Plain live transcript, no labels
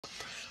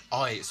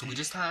Alright, so we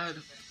just had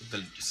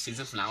the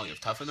season finale of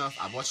Tough Enough.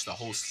 I watched the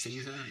whole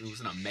season. It was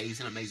an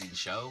amazing, amazing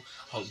show.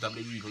 Hope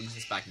WWE brings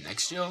this back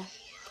next year.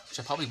 Which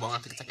I probably won't. I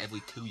think it's like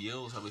every 2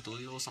 years, every 3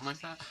 years, something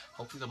like that.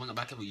 Hopefully they'll bring it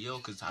back every year,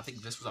 because I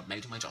think this was a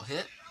major, major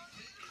hit.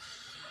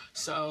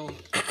 So,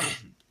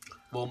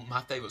 well,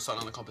 my favorite song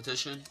on the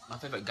competition, my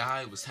favorite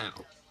guy was Town.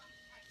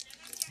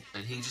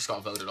 And he just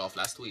got voted off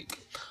last week.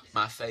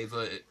 My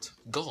favorite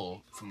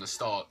girl from the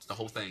start, the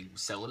whole thing,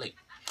 was Sara Lee.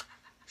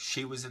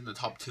 She was in the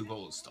top 2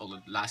 roles, or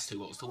the last 2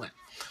 roles to win.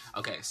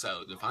 Okay,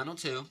 so the final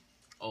 2,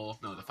 or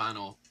no, the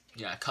final,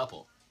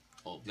 couple,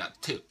 or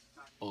 2,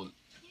 or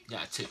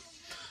 2.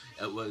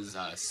 It was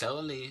Sara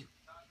Lee,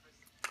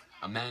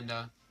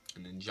 Amanda,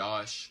 and then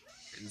Josh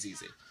and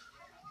ZZ.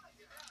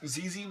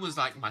 ZZ was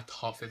like my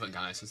top favorite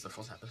guy since the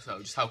first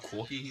episode, just how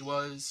quirky he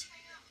was.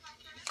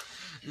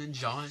 And then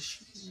Josh,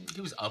 he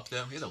was up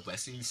there. He had the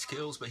wrestling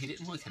skills, but he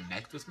didn't really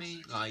connect with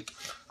me. Like,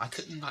 I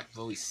couldn't like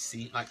really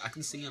see. Like, I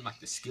can see him like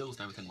the skills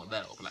and everything were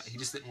there, but like he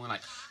just didn't really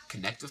like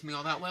connect with me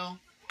all that well.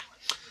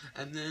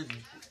 And then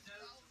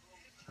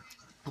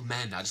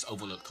Amanda, I just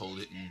overlooked her,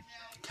 didn't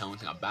care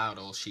anything about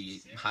her.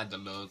 She had the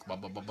look, blah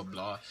blah blah blah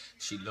blah.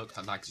 She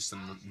looked like just a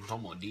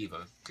normal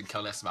diva. Could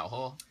care less about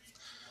her.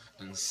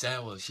 And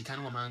Sara, she kind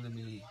of reminded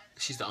me.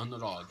 She's the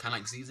underdog, kind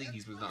of like ZZ.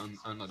 He's the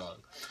underdog.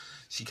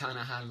 She kind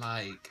of had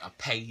like a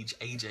Paige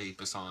AJ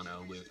persona,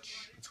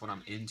 which is what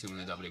I'm into in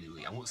the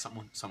WWE. I want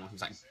someone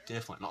who's like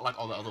different, not like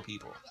all the other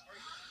people.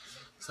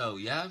 So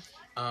yeah,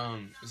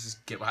 let's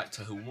just get back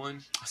to who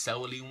won. Sara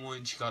Lee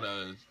won. She got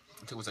I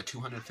think it was a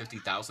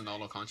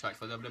 $250,000 contract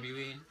for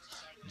WWE.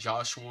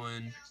 Josh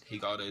won. He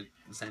got the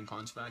same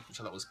contract, which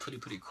I thought was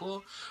pretty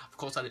cool. Of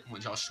course, I didn't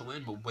want Josh to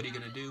win, but what are you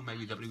gonna do?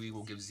 Maybe WWE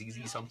will give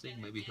ZZ something.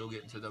 Maybe he'll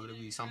get into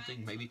WWE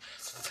something. Maybe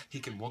he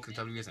can work in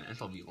WWE as an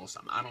interview or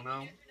something. I don't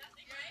know.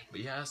 But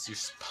yes,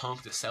 just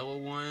pumped that Sara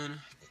won.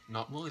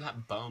 Not really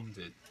that bummed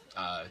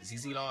that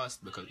ZZ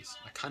lost, because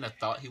I kind of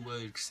thought he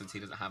would, since he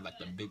doesn't have like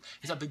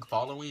he's a big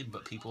following,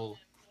 but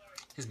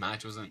his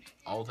match wasn't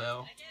all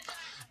there.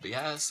 But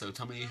yeah, so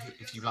tell me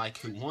if you like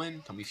who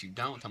won. Tell me if you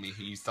don't. Tell me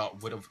who you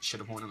thought should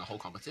have won in the whole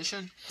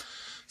competition.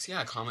 So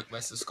yeah, comment,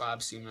 rate,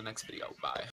 subscribe. See you in the next video. Bye.